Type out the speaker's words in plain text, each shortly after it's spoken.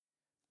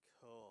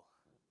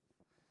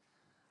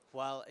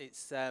Well,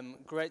 it's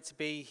great to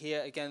be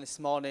here again this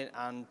morning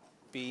and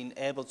being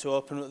able to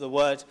open up the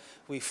Word.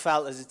 We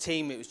felt as a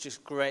team it was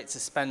just great to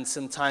spend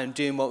some time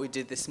doing what we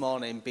did this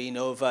morning, being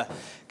over,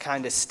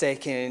 kind of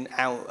staking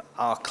out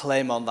our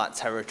claim on that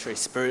territory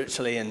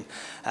spiritually and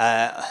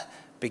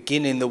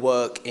beginning the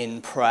work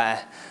in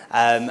prayer.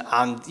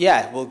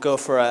 We'll go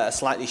for a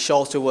slightly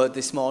shorter word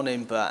this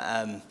morning,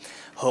 but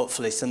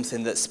hopefully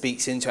something that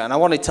speaks into it. And I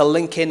wanted to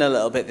link in a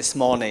little bit this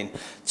morning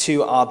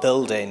to our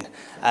building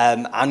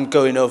and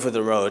going over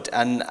the road.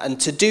 And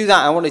to do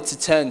that, I wanted to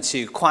turn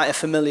to quite a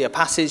familiar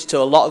passage to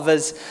a lot of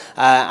us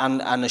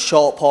and a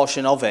short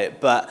portion of it.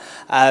 But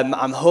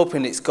I'm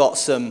hoping it's got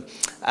some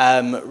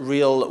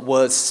real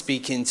words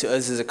speaking to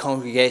us as a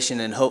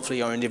congregation and hopefully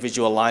your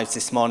individual lives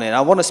this morning.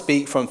 I want to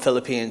speak from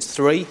Philippians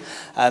 3.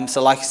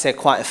 So like I said,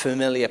 quite a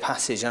familiar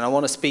passage. And I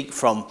want to speak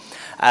from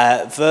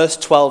verse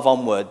 12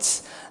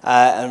 onwards.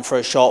 And for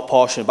a short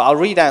portion, but I'll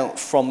read out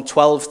from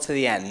 12 to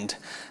the end,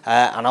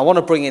 and I want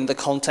to bring in the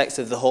context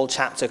of the whole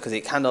chapter because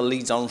it kind of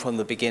leads on from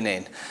the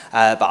beginning,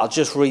 but I'll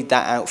just read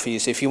that out for you.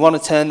 So if you want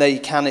to turn there, you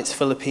can. It's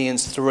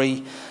Philippians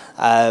 3,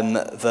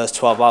 verse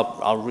 12.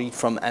 I'll read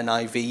from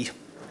NIV,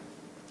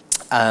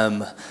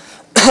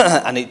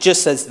 and it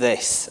just says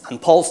this, and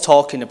Paul's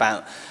talking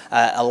about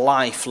a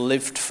life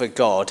lived for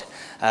God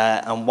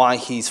and why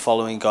he's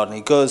following God, and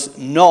he goes,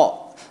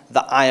 "Not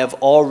that I have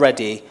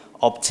already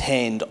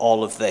obtained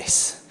all of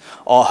this,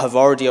 or have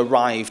already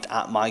arrived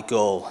at my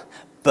goal,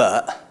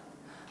 but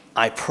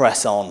I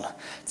press on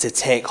to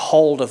take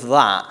hold of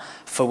that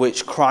for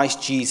which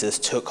Christ Jesus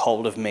took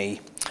hold of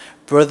me.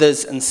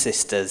 Brothers and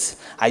sisters,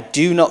 I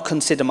do not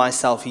consider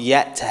myself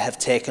yet to have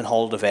taken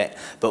hold of it,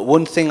 but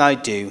one thing I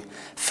do,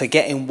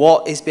 forgetting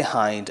what is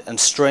behind and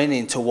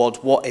straining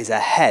toward what is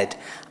ahead,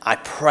 I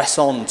press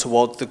on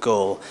toward the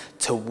goal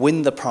to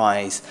win the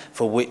prize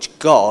for which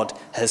God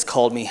has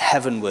called me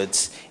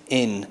heavenwards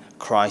in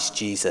Christ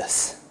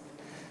Jesus."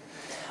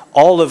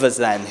 All of us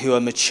then who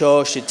are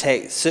mature should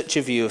take such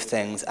a view of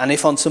things, and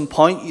if on some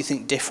point you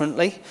think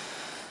differently,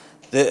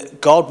 that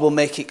God will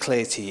make it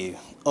clear to you.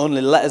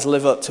 Only let us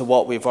live up to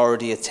what we've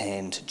already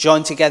attained.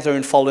 Join together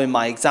in following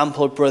my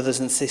example,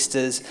 brothers and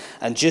sisters,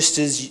 and just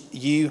as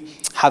you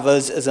have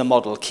us as a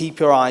model,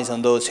 keep your eyes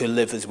on those who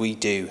live as we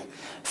do.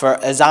 For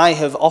as I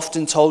have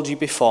often told you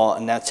before,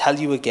 and now tell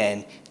you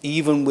again,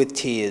 even with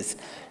tears,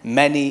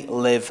 many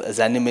live as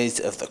enemies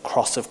of the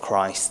cross of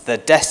Christ. Their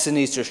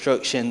destiny is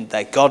destruction,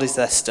 their God is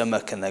their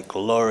stomach, and their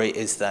glory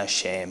is their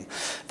shame.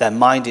 Their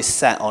mind is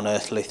set on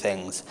earthly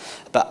things.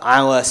 But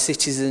our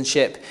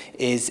citizenship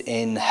is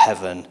in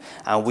heaven,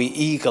 and we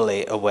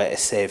eagerly await a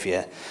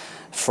Saviour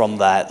from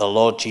there, the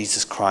Lord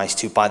Jesus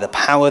Christ, who by the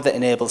power that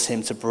enables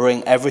him to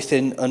bring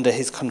everything under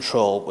his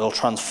control will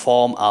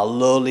transform our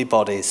lowly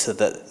bodies so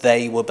that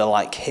they will be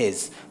like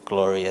his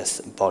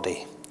glorious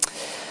body.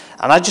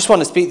 And I just want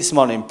to speak this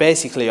morning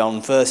basically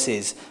on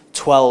verses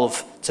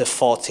 12 to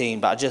 14,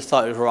 but I just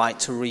thought it was right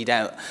to read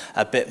out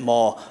a bit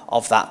more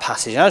of that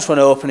passage. And I just want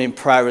to open in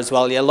prayer as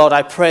well. Yeah, Lord,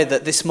 I pray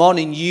that this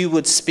morning you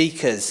would speak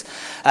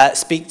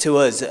to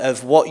us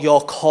of what you're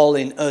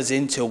calling us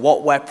into,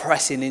 what we're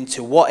pressing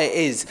into, what it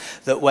is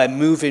that we're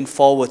moving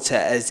forward to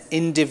as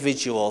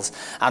individuals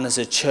and as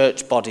a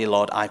church body,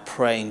 Lord. I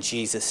pray in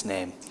Jesus'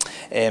 name.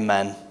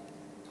 Amen.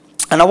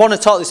 And I want to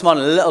talk this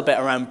morning a little bit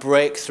around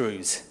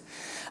breakthroughs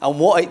and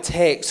what it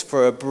takes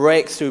for a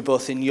breakthrough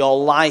both in your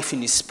life, in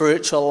your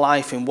spiritual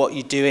life, in what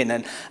you're doing,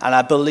 and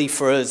I believe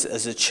for us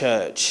as a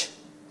church.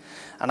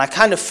 And I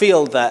kind of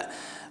feel that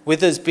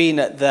with us being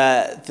at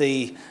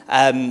the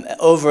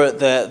over at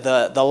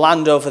the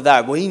land over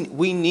there,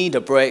 we need a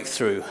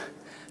breakthrough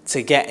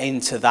to get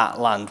into that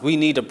land. We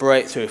need a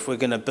breakthrough if we're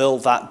going to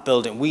build that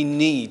building. We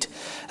need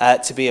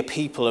to be a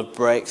people of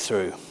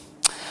breakthrough.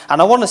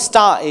 And I want to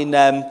start in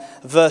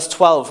verse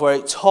 12 where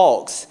it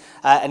talks,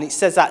 and it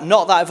says that,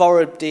 not that I've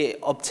already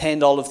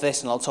obtained all of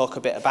this, and I'll talk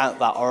a bit about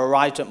that, or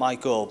arrived at my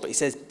goal, but he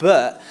says,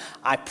 but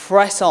I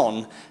press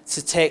on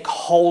to take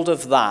hold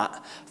of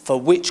that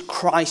for which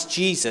Christ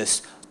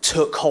Jesus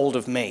took hold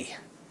of me.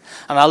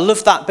 And I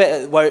love that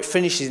bit where it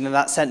finishes in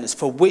that sentence,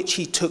 for which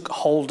he took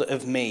hold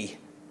of me.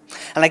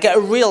 And I get a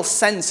real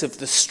sense of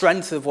the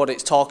strength of what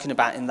it's talking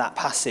about in that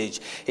passage.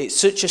 It's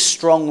such a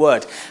strong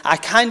word. I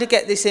kind of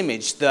get this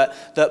image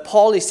that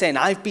Paul is saying,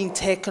 I've been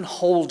taken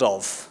hold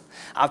of.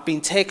 I've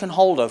been taken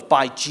hold of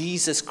by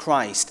Jesus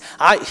Christ.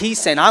 He's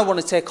saying, I want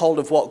to take hold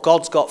of what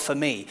God's got for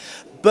me.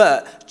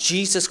 But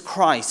Jesus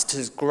Christ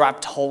has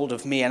grabbed hold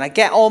of me. And I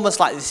get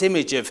almost like this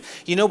image of,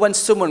 you know, when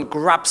someone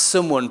grabs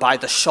someone by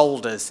the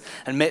shoulders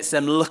and makes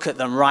them look at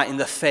them right in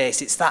the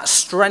face. It's that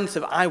strength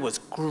of, I was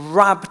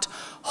grabbed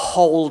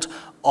hold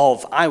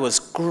of. I was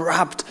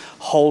grabbed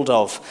hold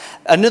of.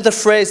 Another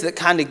phrase that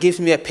kind of gives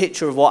me a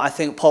picture of what I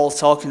think Paul's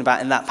talking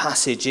about in that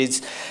passage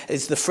is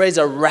the phrase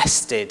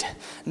arrested.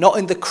 Not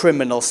in the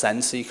criminal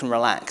sense, so you can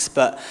relax,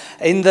 but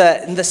in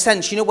the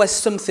sense, you know, where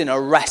something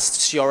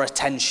arrests your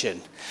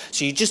attention.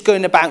 So you're just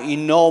going about your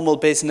normal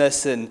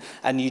business and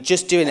you're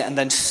just doing it, and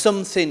then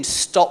something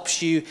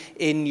stops you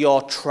in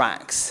your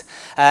tracks.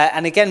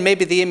 And again,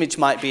 maybe the image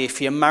might be,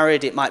 if you're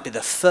married, it might be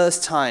the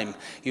first time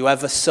you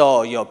ever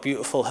saw your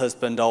beautiful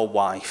husband or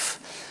wife.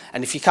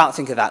 And if you can't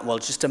think of that, well,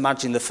 just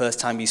imagine the first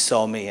time you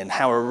saw me and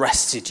how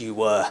arrested you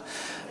were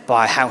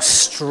by how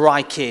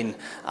striking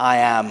I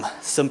am.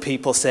 Some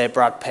people say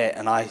Brad Pitt,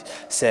 and I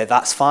say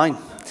that's fine,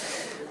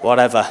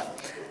 whatever.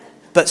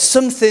 But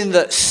something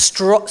that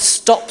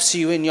stops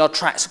you in your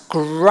tracks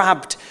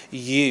grabbed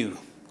you.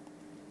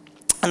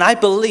 And I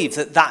believe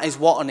that that is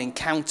what an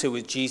encounter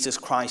with Jesus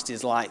Christ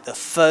is like. The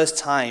first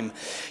time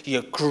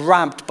you're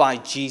grabbed by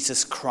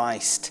Jesus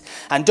Christ.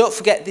 And don't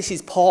forget, this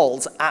is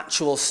Paul's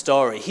actual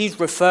story. He's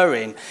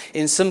referring,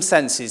 in some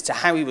senses, to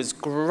how he was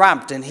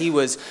grabbed and he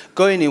was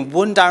going in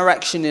one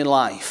direction in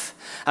life.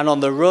 And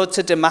on the road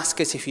to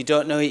Damascus, if you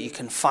don't know it, you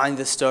can find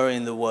the story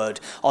in the Word.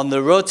 On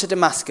the road to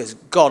Damascus,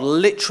 God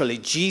literally,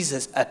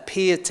 Jesus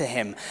appeared to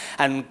him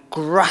and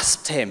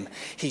grasped him.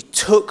 He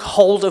took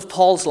hold of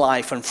Paul's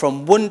life, and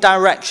from one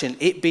direction,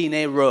 it being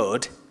a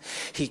road,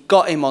 he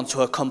got him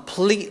onto a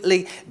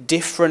completely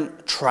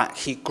different track.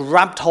 He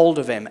grabbed hold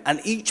of him.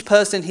 And each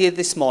person here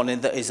this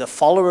morning that is a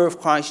follower of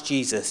Christ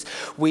Jesus,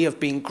 we have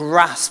been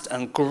grasped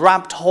and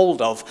grabbed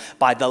hold of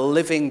by the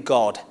living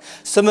God.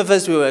 Some of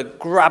us we were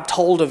grabbed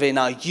hold of in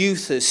our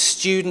youth as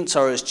students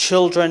or as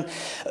children.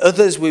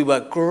 Others we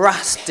were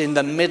grasped in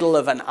the middle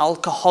of an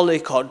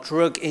alcoholic or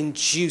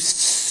drug-induced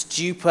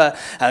stupor,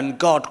 and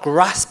God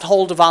grasped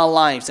hold of our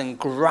lives and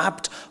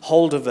grabbed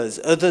hold of us.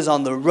 Others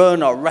on the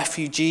run or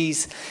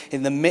refugees,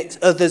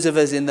 others of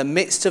us in the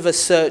midst of a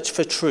search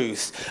for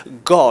truth,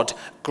 God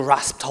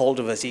grasped hold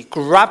of us. He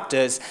grabbed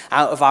us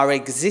out of our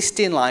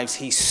existing lives.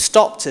 He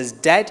stopped us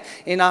dead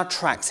in our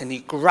tracks, and he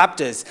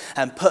grabbed us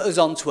and put us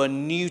onto a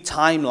new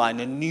timeline,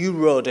 a new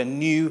road, a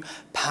new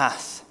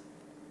path.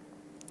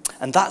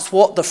 And that's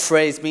what the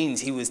phrase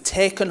means. He was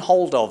taken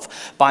hold of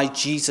by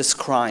Jesus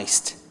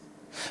Christ.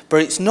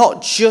 But it's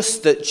not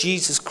just that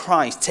Jesus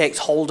Christ takes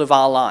hold of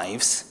our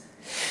lives.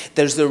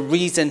 There's a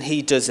reason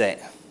he does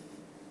it.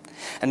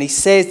 And he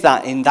says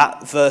that in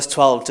that verse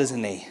 12,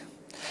 doesn't he?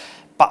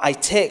 But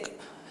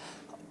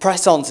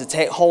press on to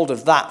take hold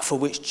of that for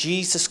which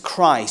Jesus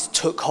Christ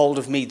took hold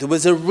of me. There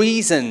was a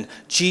reason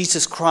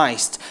Jesus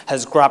Christ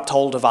has grabbed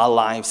hold of our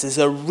lives. There's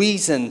a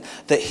reason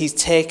that he's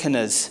taken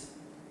us.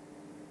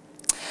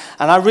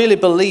 And I really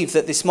believe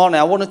that this morning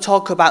I want to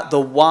talk about the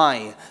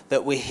why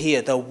that we're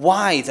here, the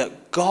why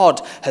that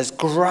God has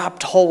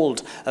grabbed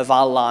hold of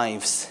our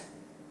lives.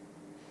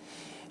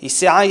 You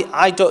see,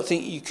 I don't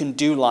think you can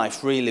do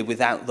life really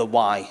without the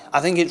why. I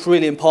think it's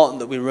really important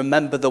that we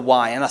remember the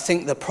why. And I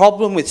think the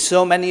problem with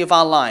so many of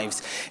our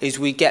lives is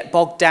we get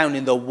bogged down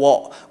in the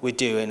what we're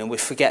doing and we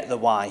forget the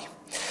why.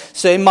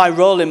 So in my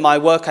role, in my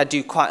work, I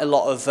do quite a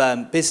lot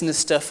of business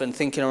stuff and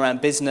thinking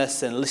around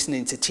business and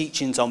listening to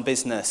teachings on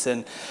business.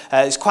 And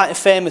it's quite a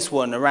famous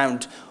one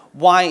around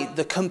why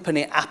the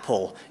company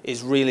Apple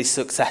is really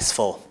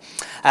successful.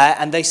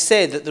 And they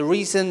say that the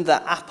reason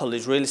that Apple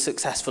is really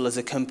successful as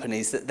a company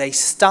is that they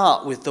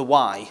start with the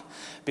why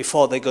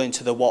before they go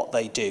into the what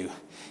they do.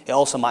 It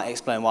also might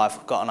explain why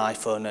I've got an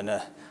iPhone and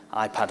an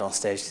iPad on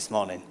stage this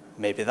morning.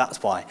 Maybe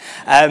that's why.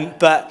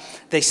 But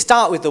they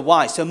start with the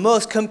why. So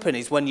most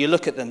companies, when you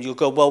look at them, you'll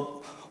go,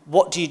 well,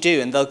 what do you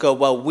do? And they'll go,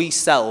 well, we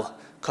sell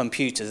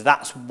computers.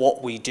 That's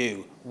what we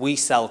do. We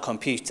sell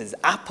computers.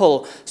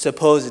 Apple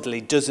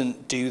supposedly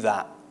doesn't do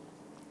that.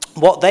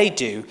 What they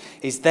do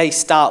is they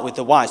start with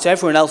the why. So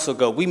everyone else will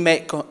go, we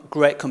make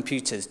great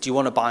computers. Do you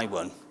want to buy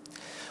one?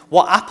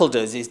 What Apple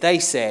does is they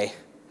say,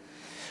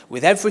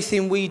 with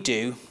everything we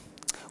do,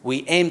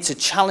 we aim to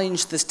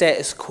challenge the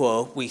status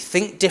quo. We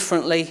think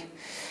differently.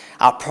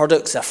 Our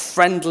products are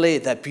friendly,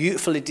 they're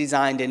beautifully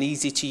designed and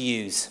easy to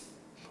use.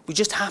 We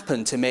just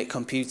happen to make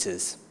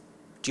computers.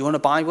 Do you want to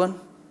buy one?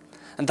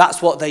 And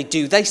that's what they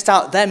do. They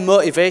start, their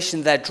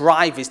motivation, their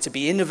drive is to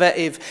be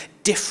innovative,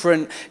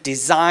 different,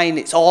 design.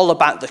 It's all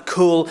about the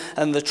cool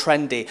and the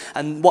trendy.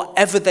 And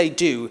whatever they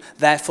do,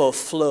 therefore,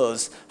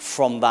 flows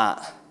from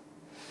that.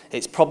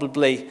 It's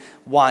probably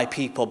why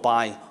people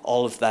buy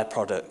all of their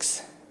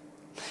products.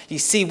 You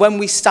see, when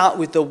we start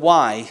with the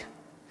why,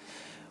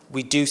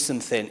 we do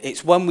something.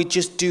 It's when we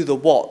just do the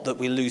what that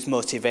we lose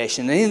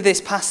motivation. And in this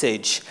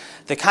passage,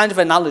 the kind of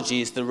analogy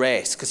is the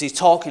race, because he's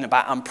talking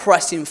about I'm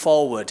pressing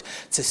forward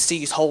to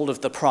seize hold of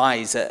the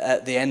prize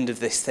at the end of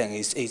this thing.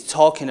 He's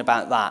talking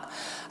about that.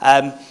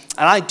 And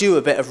I do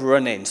a bit of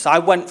running. So I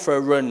went for a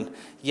run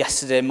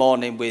yesterday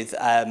morning with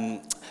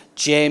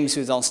James,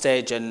 who's on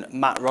stage, and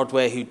Matt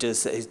Rodway,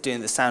 who's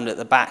doing the sound at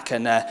the back.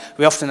 And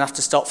we often have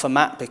to stop for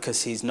Matt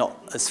because he's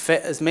not as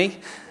fit as me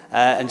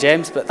and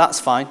James, but that's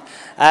fine.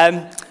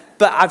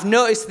 But I've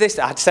noticed this.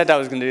 I said I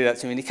was going to do that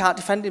to him, and he can't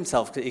defend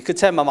himself. He could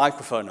turn my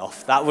microphone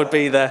off. That would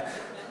be the...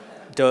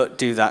 Don't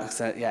do that.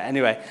 So, yeah,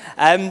 anyway.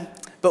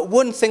 But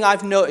one thing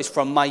I've noticed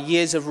from my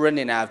years of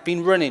running now, I've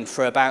been running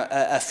for about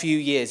a few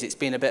years, it's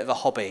been a bit of a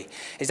hobby,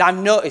 is I've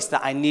noticed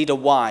that I need a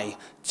why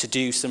to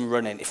do some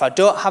running. If I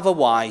don't have a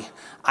why,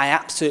 I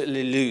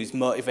absolutely lose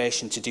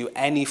motivation to do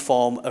any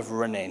form of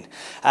running.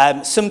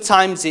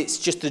 Sometimes it's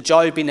just the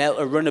joy of being able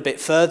to run a bit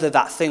further,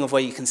 that thing of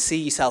where you can see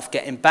yourself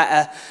getting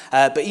better.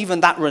 But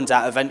even that runs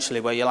out eventually,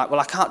 where you're like, well,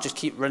 I can't just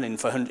keep running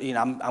for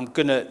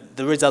 100,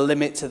 there is a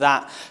limit to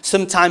that.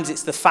 Sometimes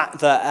it's the fact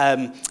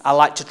that I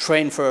like to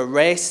train for a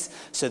race.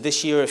 So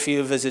this year, a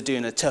few of us are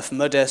doing a Tough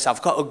Mudder. So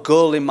I've got a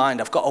goal in mind.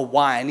 I've got a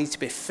why. I need to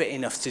be fit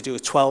enough to do a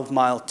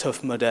 12-mile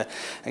Tough Mudder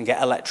and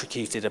get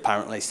electrocuted,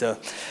 apparently. So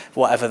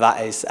whatever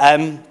that is.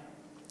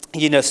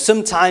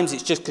 Sometimes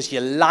it's just because you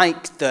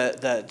like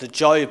the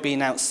joy of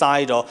being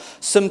outside, or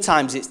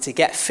sometimes it's to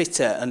get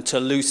fitter and to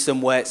lose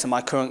some weight. So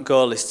my current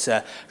goal is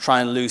to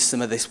try and lose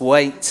some of this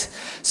weight.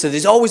 So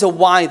there's always a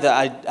why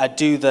that I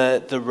do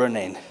the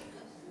running.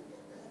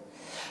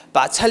 But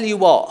I tell you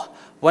what,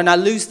 when I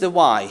lose the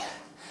why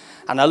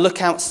and I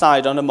look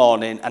outside on a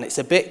morning and it's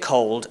a bit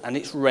cold and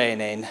it's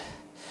raining,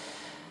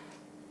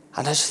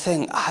 and I just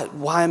think,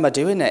 why am I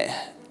doing it?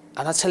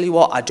 And I tell you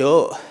what, I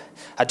don't.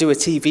 I do a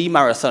TV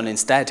marathon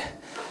instead.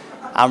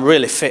 I'm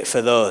really fit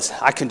for those.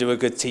 I can do a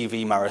good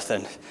TV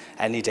marathon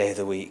any day of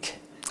the week.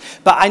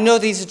 But I know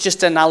these are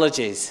just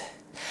analogies.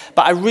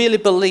 But I really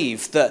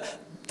believe that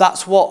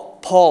that's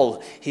what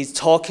Paul is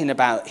talking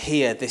about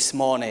here this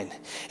morning,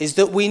 is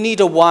that we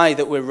need a why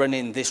that we're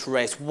running this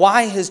race.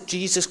 Why has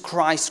Jesus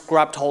Christ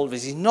grabbed hold of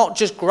us? He's not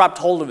just grabbed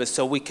hold of us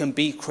so we can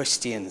be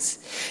Christians.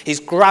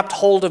 He's grabbed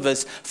hold of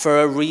us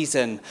for a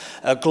reason,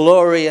 a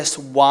glorious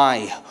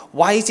why.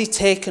 Why has he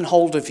taken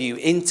hold of you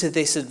into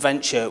this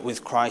adventure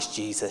with Christ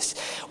Jesus?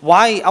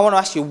 I want to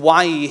ask you,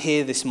 why are you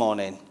here this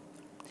morning?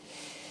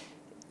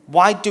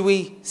 Why do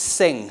we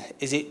sing?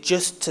 Is it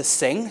just to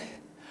sing?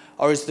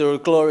 Or is there a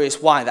glorious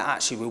why that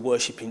actually we're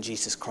worshipping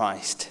Jesus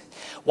Christ?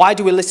 Why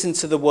do we listen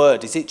to the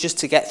word? Is it just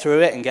to get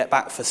through it and get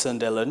back for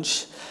Sunday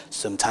lunch?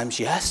 Sometimes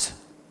yes.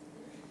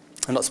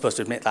 I'm not supposed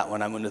to admit that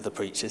when I'm one of the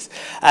preachers.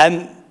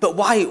 But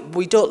why?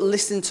 We don't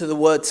listen to the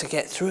word to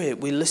get through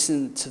it. We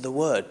listen to the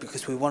word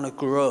because we want to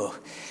grow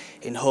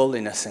in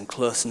holiness and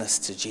closeness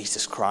to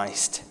Jesus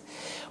Christ.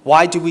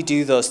 Why do we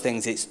do those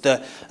things? It's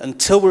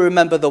until we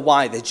remember the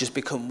why, they just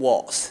become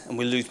what's, and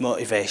we lose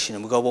motivation.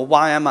 And we go, well,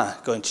 why am I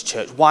going to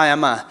church? Why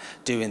am I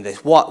doing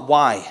this?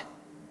 Why?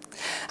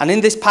 And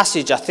in this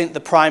passage, I think the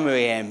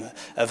primary aim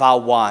of our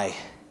why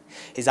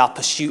is our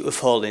pursuit of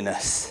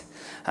holiness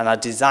and our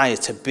desire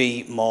to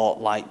be more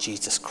like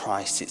Jesus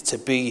Christ. It's to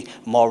be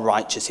more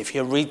righteous. If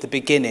you read the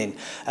beginning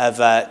of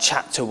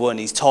chapter 1,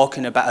 he's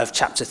talking about, of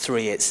chapter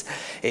 3, it's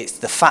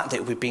the fact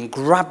that we've been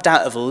grabbed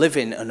out of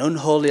living an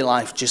unholy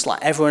life just like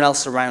everyone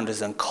else around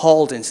us and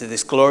called into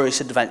this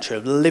glorious adventure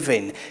of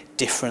living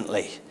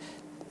differently.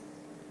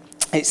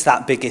 It's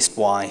that biggest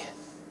why.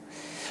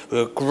 We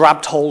were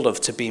grabbed hold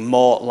of to be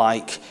more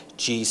like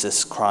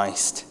Jesus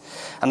Christ.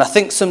 And I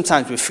think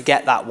sometimes we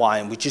forget that why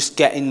and we just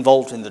get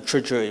involved in the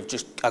trudgery of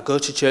I go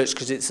to church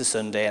because it's a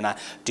Sunday and I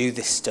do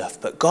this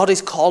stuff. But God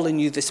is calling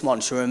you this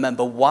morning to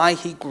remember why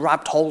he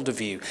grabbed hold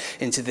of you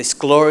into this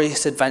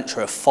glorious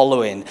adventure of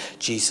following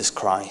Jesus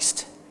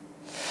Christ.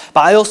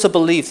 But I also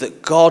believe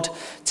that God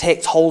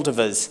takes hold of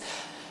us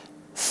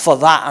for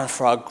that and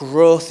for our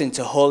growth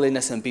into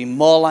holiness and being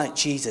more like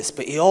Jesus.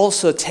 But he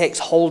also takes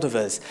hold of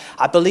us.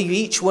 I believe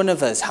each one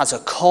of us has a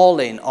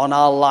calling on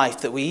our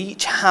life, that we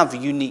each have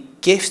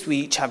unique gifts, we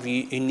each have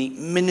unique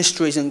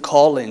ministries and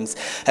callings,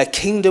 a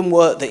kingdom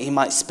work that he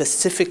might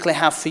specifically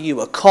have for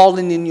you, a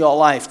calling in your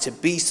life to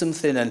be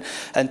something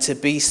and to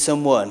be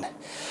someone.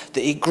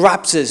 That he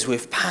grabs us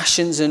with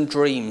passions and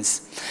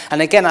dreams.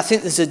 And again, I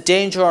think there's a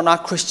danger on our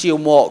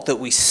Christian walk that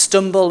we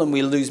stumble and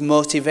we lose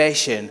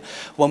motivation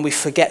when we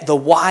forget the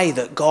why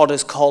that God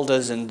has called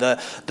us and the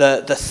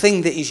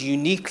thing that he's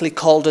uniquely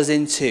called us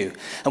into.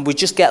 And we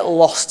just get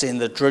lost in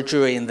the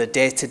drudgery and the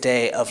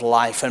day-to-day of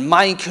life. And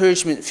my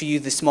encouragement for you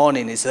this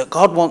morning is that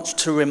God wants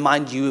to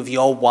remind you of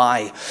your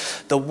why.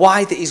 The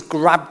why that he's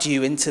grabbed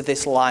you into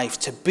this life,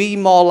 to be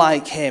more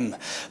like him.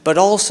 But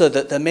also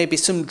that there may be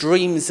some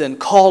dreams and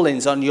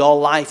callings on your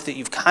life that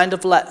you've kind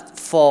of let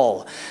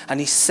fall.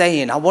 And he's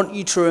saying, I want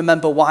you to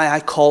remember why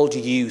I called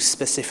you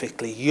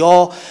specifically,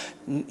 your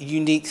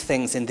unique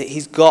things, and that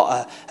he's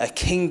got a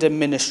kingdom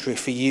ministry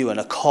for you and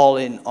a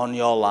calling on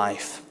your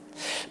life.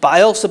 But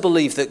I also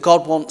believe that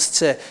God wants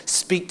to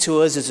speak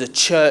to us as a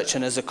church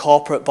and as a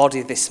corporate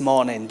body this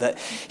morning, that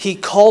he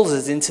calls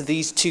us into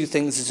these two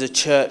things as a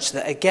church,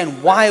 that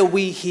again, why are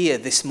we here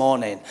this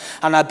morning?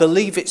 And I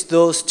believe it's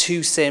those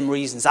two same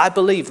reasons. I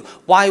believe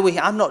why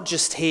I'm not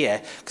just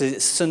here because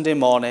it's Sunday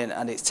morning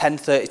and it's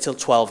 10:30 till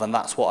 12 and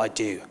that's what I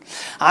do.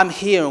 I'm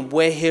here and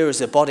we're here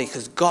as a body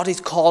because God is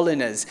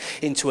calling us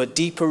into a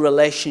deeper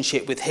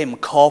relationship with him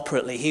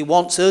corporately. He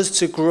wants us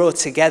to grow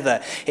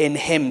together in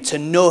him, to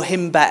know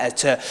him better,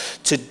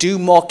 to do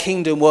more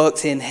kingdom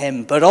works in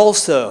him. But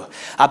also,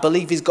 I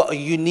believe he's got a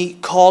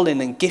unique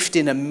calling and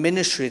gifting and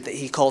ministry that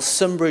he calls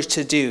Sunbridge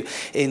to do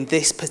in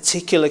this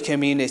particular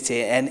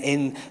community and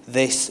in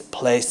this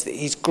place.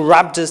 He's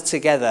grabbed us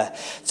together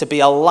to be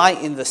a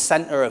light in the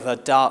centre of a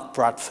dark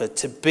Bradford,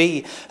 to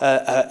be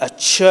a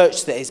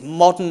church that is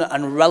modern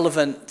and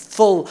relevant,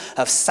 full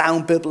of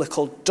sound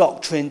biblical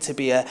doctrine, to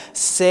be a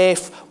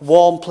safe,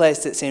 warm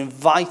place that's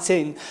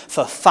inviting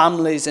for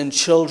families and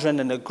children,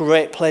 and a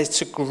great place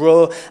to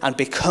grow and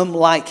become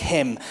like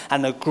him,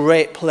 and a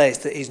great place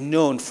that is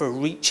known for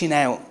reaching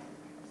out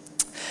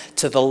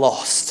to the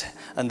lost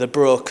and the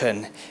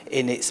broken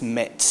in its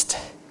midst.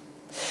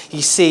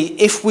 You see,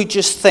 if we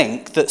just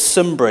think that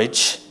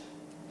Sunbridge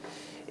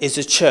is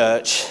a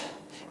church,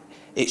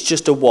 it's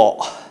just a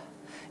what.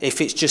 If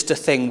it's just a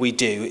thing we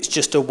do, it's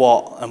just a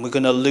what, and we're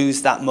going to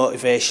lose that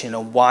motivation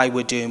on why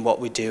we're doing what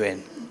we're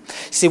doing.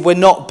 See, we're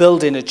not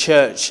building a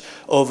church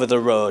over the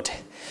road.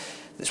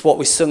 That's what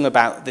we sung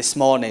about this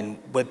morning.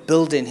 We're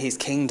building his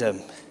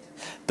kingdom.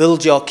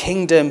 Build your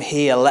kingdom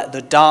here, let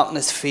the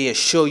darkness fear,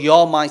 show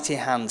your mighty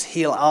hands,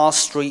 heal our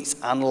streets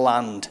and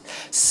land,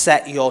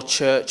 set your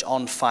church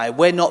on fire.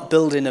 We're not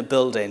building a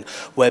building,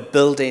 we're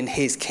building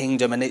his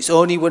kingdom, and it's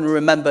only when we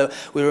remember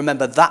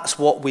that's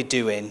what we're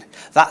doing,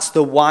 that's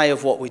the why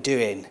of what we're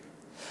doing,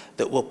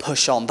 that we'll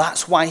push on.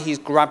 That's why he's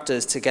grabbed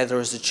us together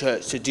as a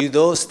church, to do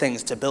those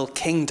things, to build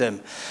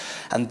kingdom,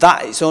 and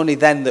that it's only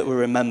then that we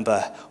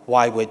remember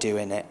why we're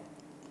doing it.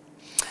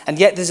 And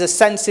yet there's a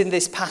sense in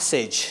this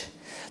passage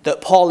that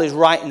Paul is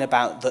writing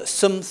about, that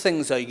some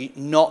things are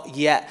not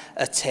yet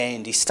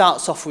attained. He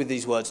starts off with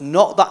these words,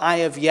 not that I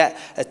have yet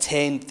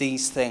attained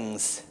these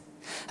things.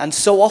 And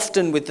so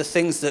often with the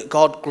things that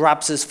God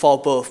grabs us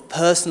for, both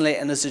personally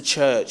and as a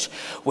church,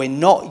 we're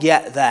not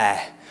yet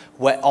there.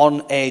 We're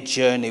on a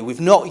journey.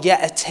 We've not yet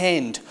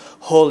attained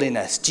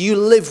holiness. Do you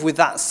live with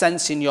that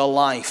sense in your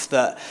life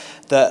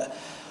that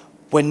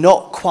we're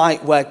not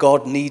quite where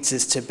God needs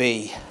us to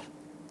be,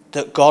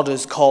 that God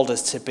has called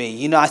us to be?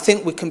 You know, I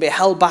think we can be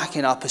held back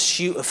in our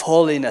pursuit of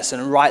holiness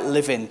and right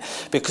living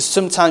because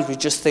sometimes we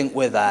just think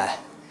we're there.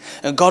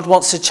 And God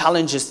wants to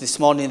challenge us this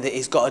morning that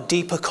he's got a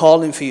deeper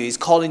calling for you. He's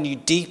calling you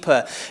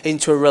deeper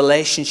into a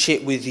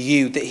relationship with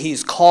you, that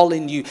he's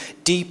calling you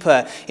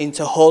deeper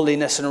into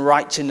holiness and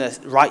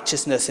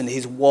righteousness and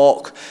his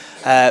walk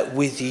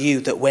with you,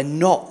 that we're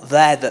not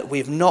there, that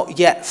we've not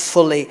yet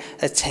fully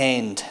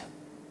attained.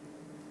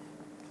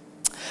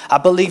 I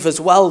believe as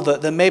well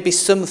that there may be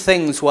some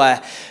things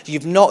where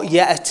you've not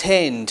yet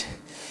attained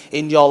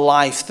in your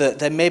life, that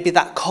there may be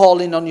that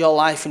calling on your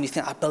life and you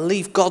think, I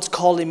believe God's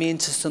calling me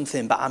into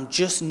something, but I'm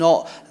just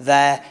not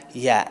there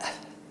yet.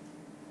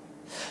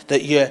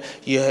 That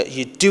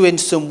you're doing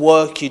some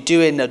work, you're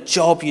doing a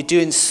job, you're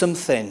doing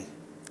something,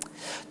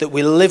 that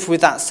we live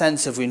with that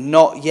sense of we've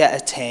not yet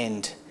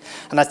attained.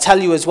 And I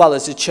tell you as well,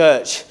 as a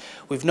church,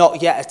 we've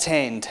not yet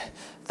attained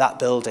that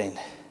building.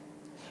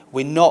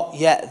 We're not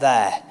yet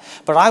there.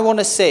 But I want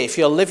to say, if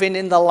you're living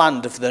in the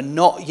land of the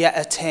not yet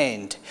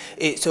attained,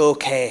 it's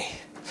okay.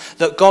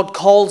 That God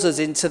calls us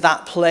into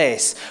that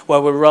place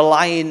where we're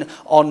relying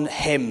on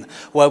him,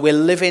 where we're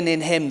living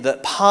in him,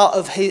 that part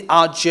of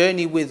our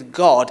journey with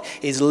God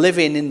is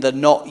living in the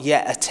not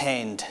yet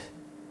attained.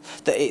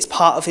 That it's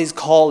part of his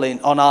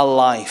calling on our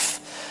life.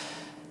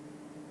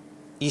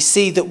 You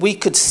see, that we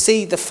could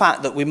see the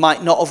fact that we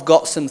might not have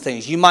got some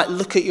things. You might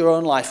look at your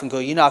own life and go,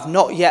 you know, I've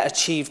not yet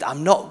achieved,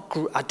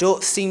 I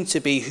don't seem to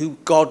be who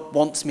God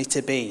wants me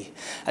to be.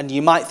 And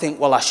you might think,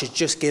 well, I should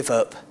just give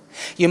up.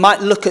 You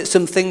might look at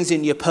some things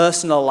in your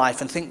personal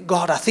life and think,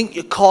 God, I think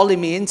you're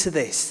calling me into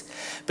this.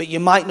 But you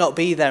might not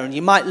be there, and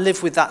you might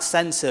live with that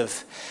sense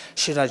of,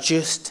 should I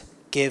just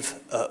give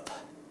up?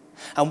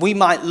 And we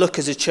might look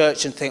as a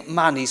church and think,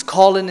 man, he's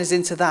calling us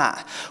into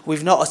that.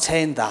 We've not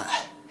attained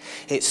that.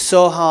 It's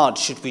so hard.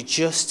 Should we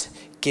just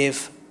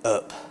give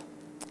up?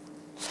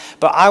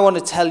 But I want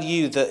to tell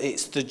you that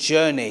it's the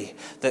journey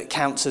that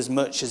counts as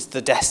much as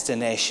the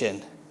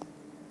destination.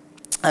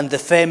 And the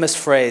famous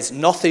phrase,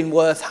 nothing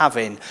worth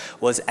having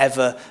was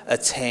ever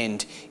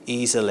attained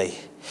easily.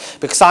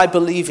 Because I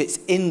believe it's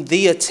in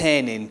the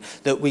attaining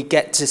that we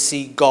get to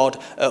see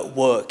God at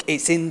work.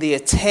 It's in the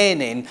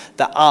attaining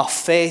that our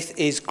faith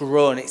is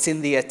grown. It's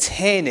in the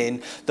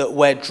attaining that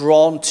we're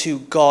drawn to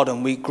God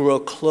and we grow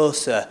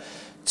closer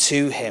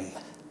to him.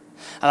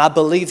 And I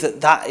believe that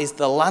that is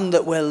the land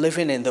that we're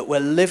living in, that we're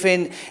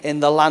living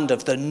in the land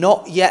of the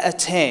not yet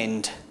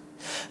attained,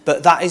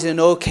 but that is an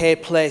okay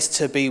place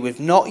to be. We've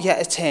not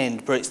yet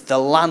attained, but it's the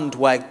land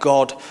where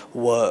God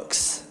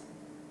works.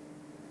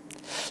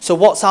 So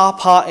what's our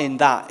part in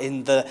that,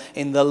 in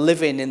the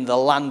living in the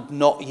land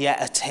not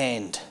yet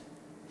attained?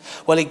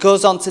 Well, he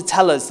goes on to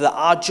tell us that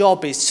our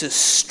job is to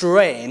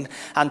strain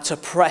and to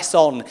press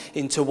on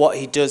into what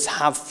he does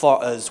have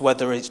for us,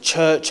 whether it's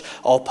church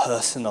or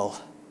personal.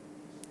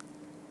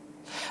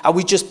 Are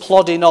we just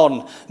plodding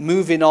on,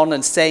 moving on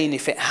and saying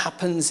if it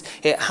happens,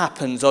 it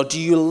happens? Or do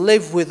you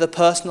live with a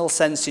personal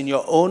sense in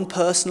your own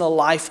personal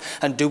life?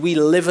 And do we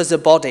live as a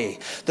body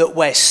that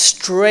we're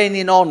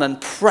straining on and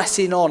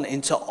pressing on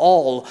into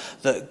all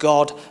that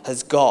God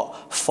has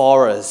got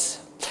for us?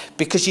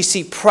 Because you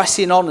see,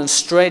 pressing on and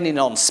straining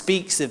on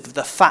speaks of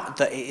the fact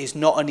that it is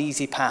not an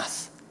easy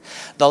path.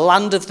 The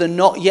land of the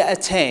not yet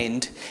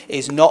attained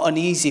is not an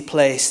easy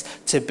place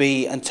to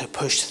be and to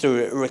push through.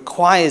 It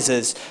requires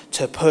us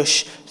to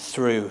push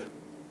through.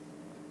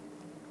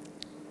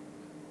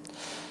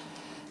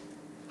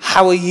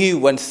 How are you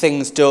when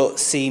things don't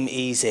seem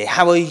easy?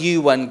 How are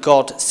you when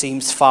God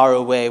seems far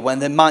away? When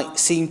there might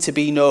seem to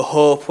be no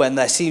hope? When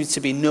there seems to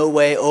be no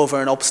way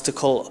over an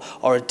obstacle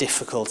or a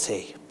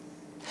difficulty?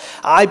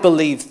 I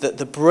believe that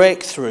the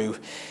breakthrough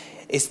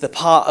is the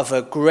part of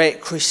a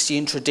great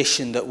Christian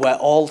tradition that we're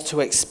all to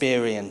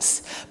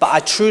experience. But I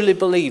truly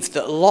believe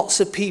that lots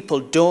of people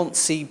don't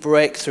see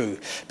breakthrough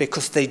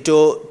because they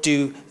don't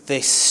do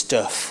this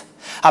stuff.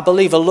 I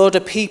believe a load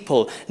of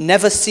people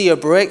never see a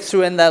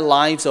breakthrough in their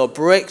lives or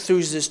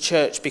breakthroughs as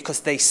church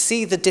because they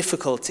see the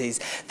difficulties,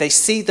 they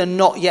see the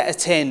not yet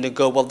attained and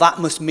go, well, that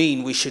must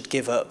mean we should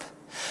give up.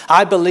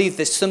 I believe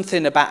there's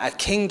something about a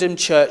kingdom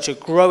church, a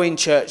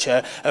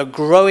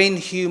growing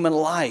human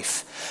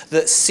life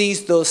that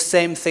sees those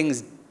same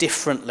things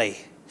differently.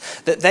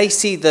 That they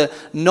see the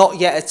not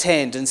yet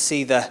attained and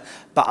see the,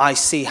 but I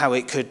see how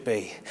it could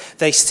be.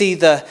 They see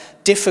the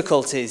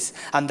difficulties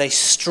and they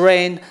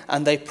strain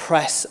and they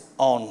press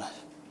on.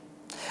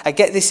 I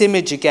get this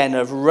image again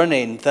of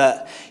running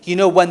that, you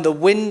know, when the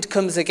wind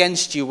comes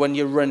against you when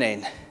you're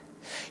running,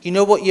 you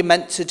know what you're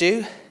meant to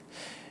do?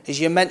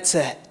 Is you're meant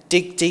to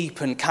dig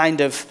deep and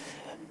kind of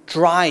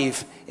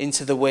drive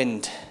into the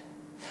wind.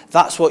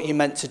 That's what you're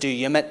meant to do.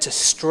 You're meant to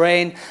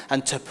strain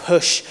and to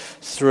push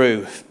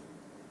through.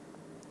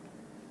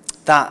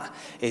 That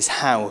is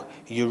how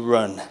you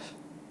run.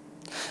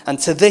 And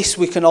to this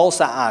we can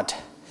also add,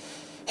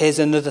 here's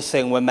another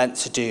thing we're meant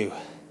to do,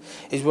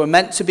 is we're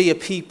meant to be a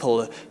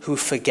people who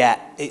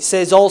forget. It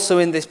says also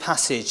in this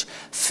passage,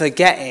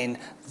 forgetting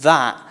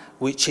that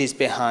which is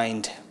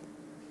behind.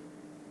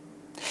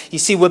 You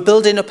see, we're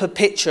building up a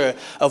picture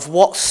of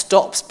what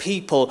stops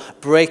people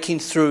breaking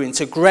through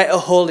into greater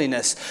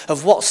holiness,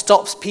 of what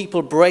stops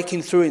people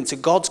breaking through into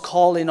God's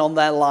calling on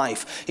their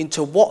life,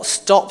 into what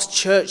stops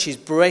churches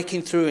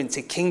breaking through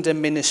into kingdom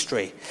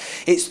ministry.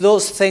 It's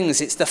those things.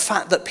 It's the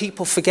fact that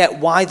people forget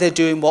why they're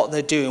doing what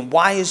they're doing.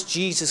 Why has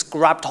Jesus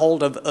grabbed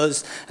hold of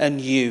us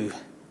and you?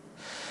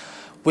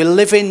 We're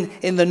living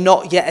in the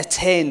not yet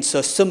attained,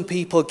 so some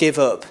people give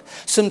up.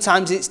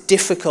 Sometimes it's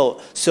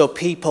difficult, so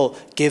people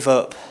give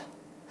up.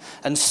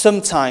 And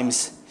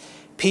sometimes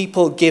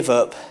people give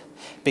up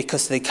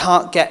because they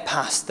can't get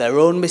past their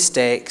own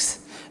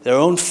mistakes, their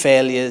own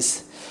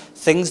failures,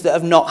 things that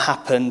have not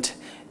happened,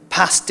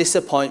 past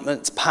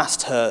disappointments,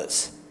 past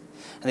hurts.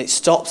 And it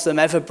stops them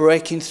ever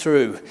breaking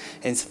through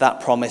into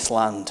that promised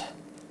land.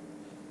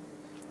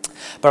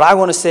 But I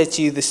want to say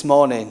to you this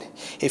morning,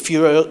 if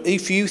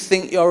you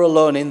think you're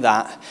alone in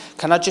that,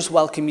 can I just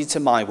welcome you to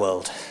my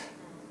world?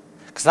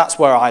 Because that's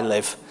where I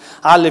live.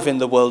 I live in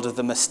the world of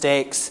the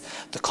mistakes,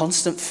 the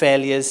constant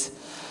failures,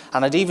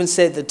 and I'd even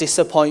say the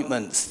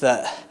disappointments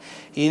that,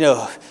 you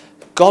know,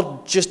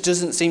 God just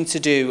doesn't seem to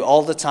do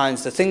all the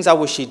times the things I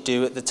wish he'd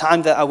do at the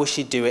time that I wish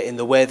he'd do it in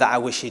the way that I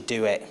wish he'd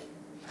do it.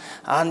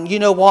 And you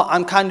know what?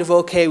 I'm kind of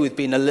okay with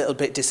being a little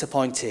bit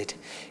disappointed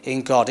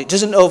in God. It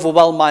doesn't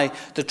overwhelm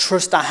the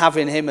trust I have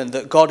in him and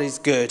that God is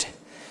good.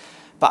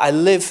 But I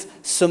live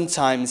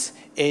sometimes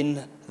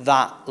in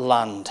that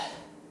land.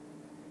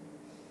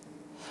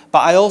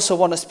 But I also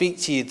want to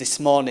speak to you this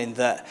morning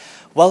that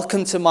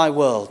welcome to my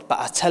world, but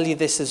I tell you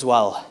this as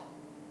well.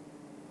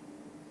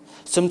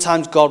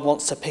 Sometimes God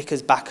wants to pick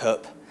us back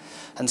up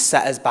and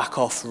set us back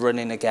off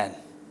running again.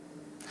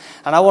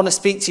 And I want to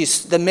speak to you.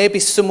 There may be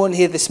someone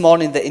here this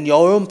morning that in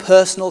your own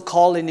personal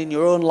calling, in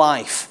your own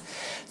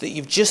life, that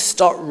you've just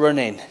stopped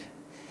running.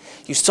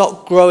 You've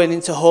stopped growing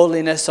into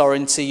holiness or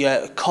into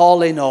your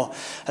calling or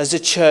as a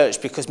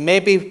church because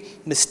maybe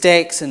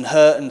mistakes and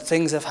hurt and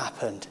things have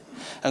happened.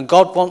 And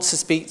God wants to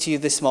speak to you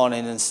this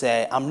morning and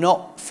say, I'm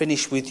not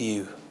finished with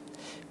you.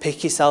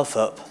 Pick yourself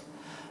up.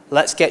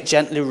 Let's get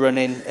gently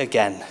running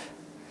again.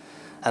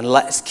 And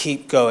let's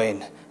keep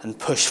going and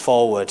push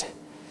forward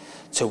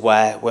to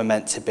where we're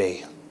meant to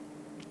be.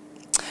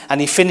 And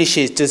he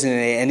finishes, doesn't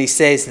he? And he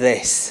says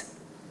this.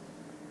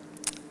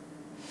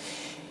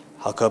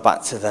 I'll go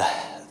back to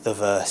the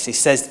verse. He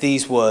says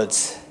these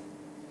words.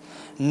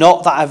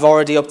 Not that I've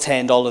already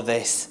obtained all of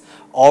this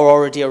or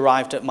already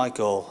arrived at my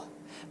goal,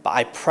 but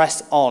I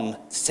press on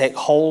to take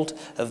hold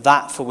of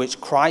that for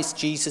which Christ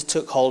Jesus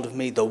took hold of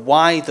me, the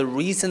why, the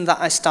reason that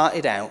I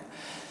started out.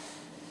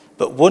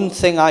 But one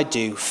thing I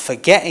do,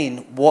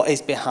 forgetting what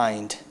is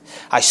behind,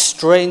 I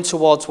strain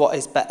towards what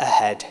is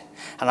ahead,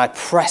 and I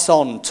press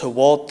on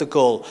toward the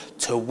goal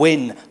to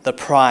win the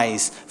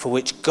prize for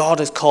which God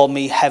has called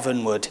me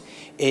heavenward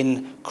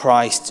in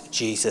Christ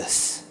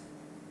Jesus.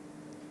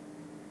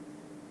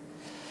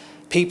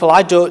 People,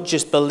 I don't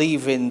just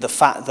believe in the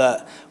fact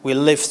that we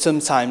live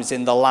sometimes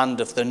in the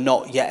land of the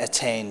not yet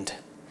attained.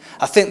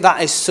 I think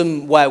that is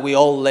somewhere we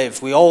all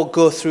live. We all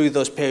go through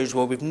those periods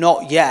where we've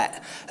not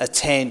yet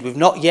attained, we've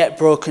not yet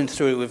broken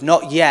through, we've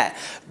not yet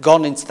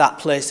gone into that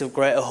place of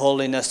greater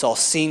holiness or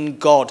seen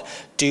God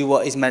do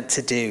what he's meant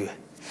to do.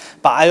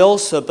 But I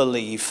also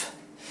believe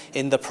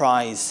in the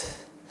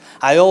prize.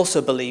 I also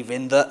believe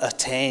in the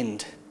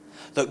attained,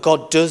 that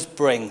God does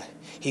bring,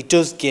 he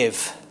does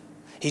give,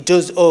 he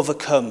does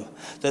overcome,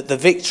 that the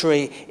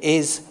victory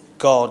is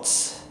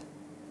God's.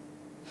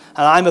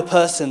 And I'm a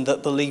person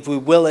that believes we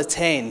will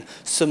attain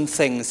some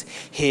things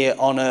here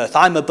on earth.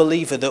 I'm a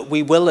believer that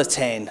we will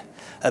attain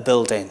a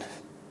building.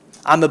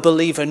 I'm a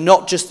believer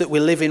not just that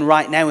we're living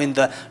right now in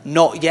the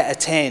not yet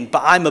attained,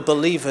 but I'm a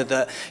believer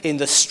that in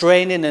the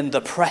straining and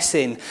the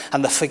pressing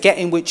and the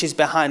forgetting which is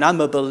behind,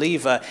 I'm a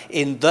believer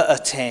in the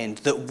attained,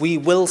 that we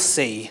will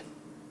see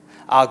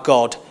our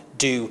God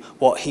do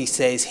what he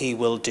says he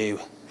will do.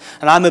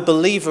 And I'm a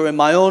believer in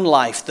my own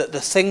life that the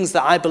things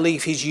that I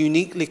believe he's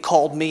uniquely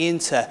called me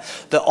into,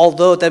 that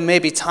although there may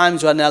be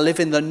times when I live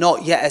in the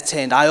not yet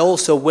attained, I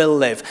also will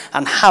live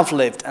and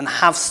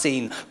have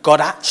seen God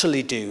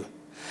actually do.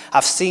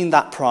 I've seen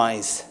that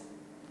prize.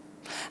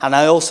 And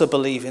I also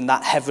believe in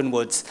that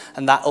heavenwards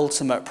and that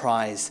ultimate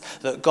prize,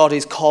 that God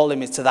is calling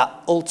me to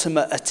that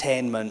ultimate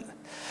attainment,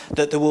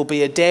 that there will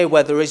be a day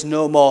where there is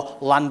no more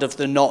land of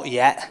the not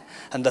yet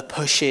and the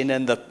pushing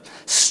and the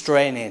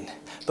straining,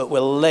 but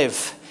we'll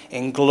live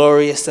in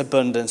glorious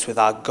abundance with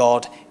our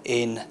God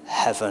in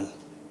heaven.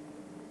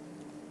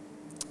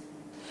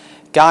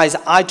 Guys,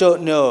 I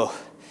don't know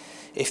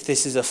if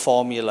this is a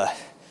formula.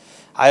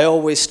 I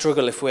always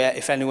struggle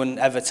if anyone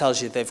ever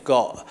tells you they've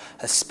got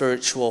a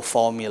spiritual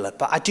formula.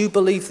 But I do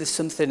believe there's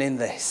something in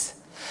this.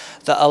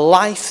 That a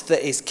life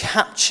that is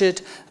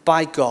captured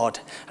by God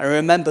and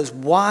remembers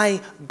why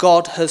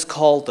God has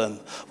called them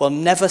will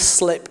never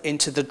slip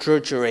into the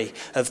drudgery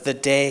of the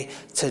day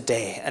to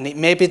day. And it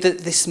may be that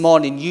this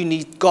morning you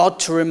need God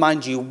to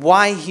remind you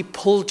why he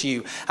pulled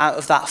you out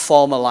of that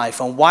former life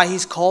and why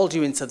he's called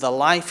you into the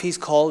life he's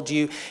called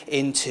you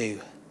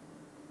into.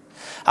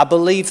 I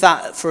believe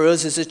that for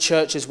us as a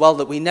church as well,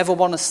 that we never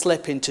want to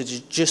slip into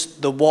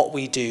just the what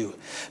we do,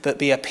 but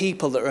be a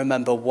people that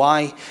remember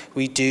why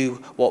we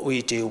do what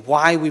we do,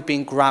 why we've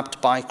been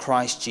grabbed by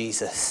Christ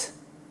Jesus.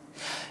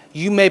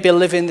 You may be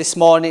living this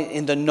morning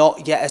in the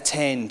not yet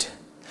attained,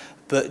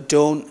 but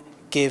don't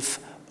give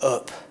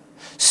up.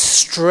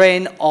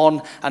 Strain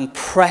on and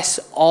press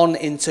on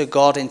into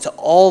God, into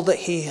all that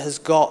he has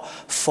got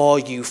for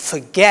you.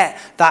 Forget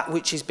that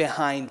which is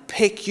behind.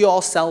 Pick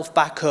yourself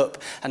back up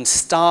and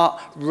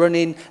start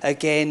running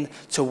again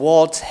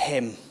towards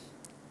him.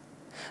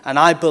 And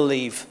I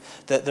believe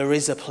that there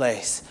is a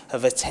place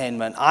of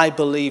attainment. I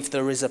believe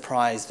there is a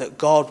prize, that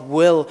God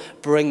will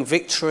bring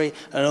victory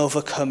and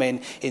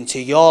overcoming into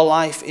your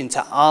life,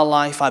 into our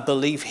life. I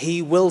believe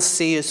he will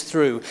see us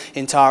through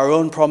into our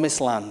own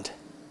promised land.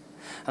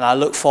 And I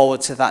look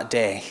forward to that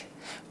day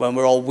when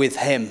we're all with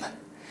him,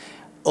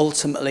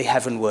 ultimately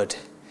heavenward,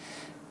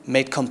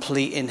 made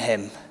complete in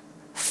him,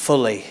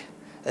 fully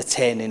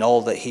attaining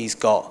all that he's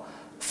got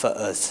for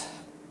us.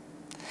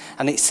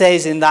 And it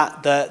says in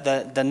that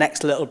the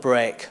next little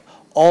break,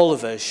 all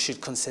of us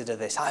should consider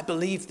this. I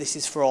believe this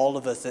is for all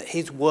of us, that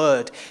his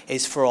word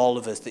is for all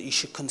of us, that you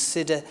should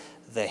consider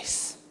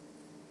this.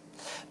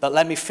 But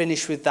let me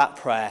finish with that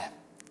prayer.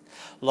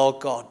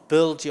 Lord God,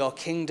 build your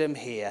kingdom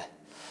here.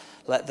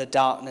 Let the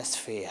darkness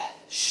fear.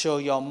 Show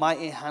your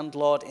mighty hand,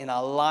 Lord, in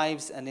our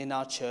lives and in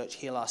our church.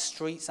 Heal our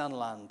streets and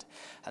land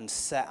and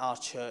set our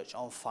church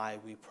on fire,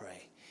 we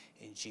pray.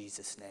 In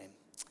Jesus' name,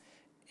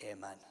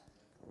 amen.